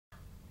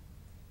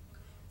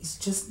It's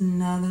just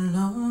another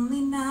lonely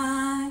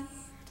night,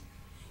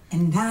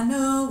 and I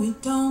know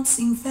it don't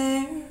seem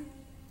fair.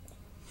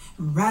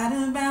 Right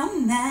about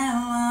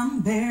now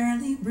I'm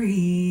barely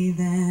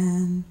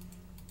breathing.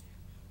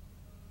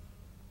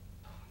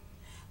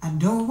 I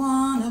don't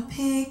wanna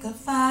pick a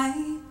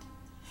fight.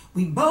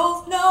 We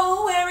both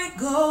know where it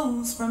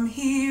goes from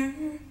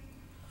here.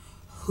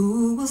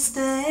 Who will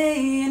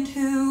stay and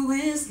who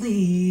is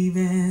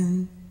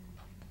leaving?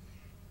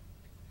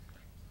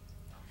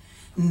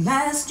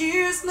 Last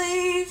year's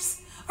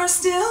leaves are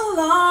still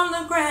on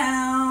the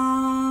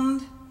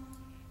ground,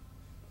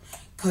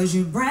 'cause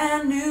your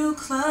brand new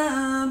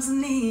clubs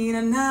need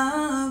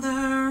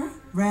another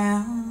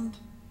round.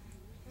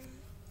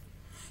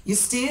 You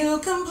still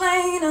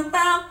complain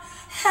about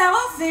how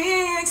I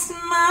fixed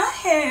my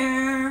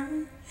hair,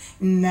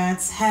 and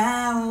that's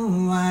how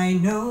I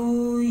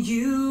know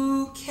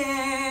you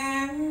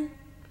care.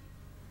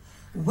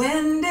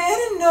 When did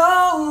it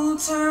no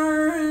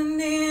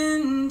turn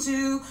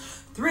into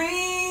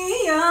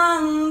 3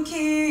 young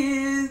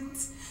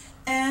kids?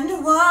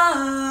 And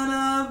what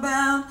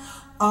about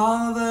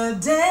all the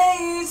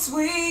dates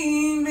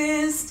we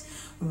missed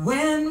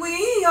when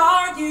we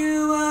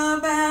argue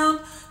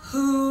about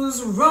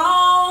who's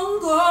wrong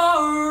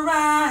or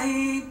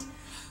right,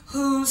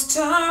 whose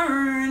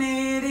turn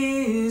it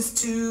is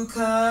to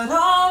cut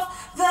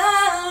off the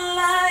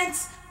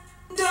lights?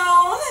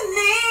 Don't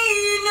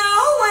need no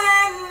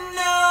when,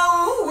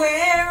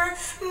 nowhere,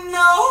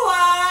 no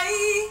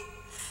why.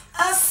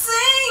 A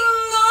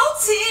single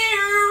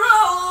tear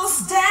rolls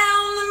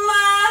down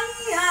my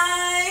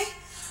eye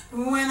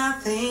when I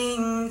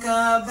think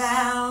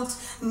about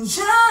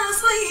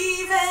just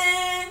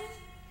leaving.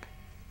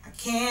 I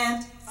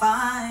can't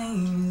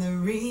find the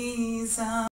reason.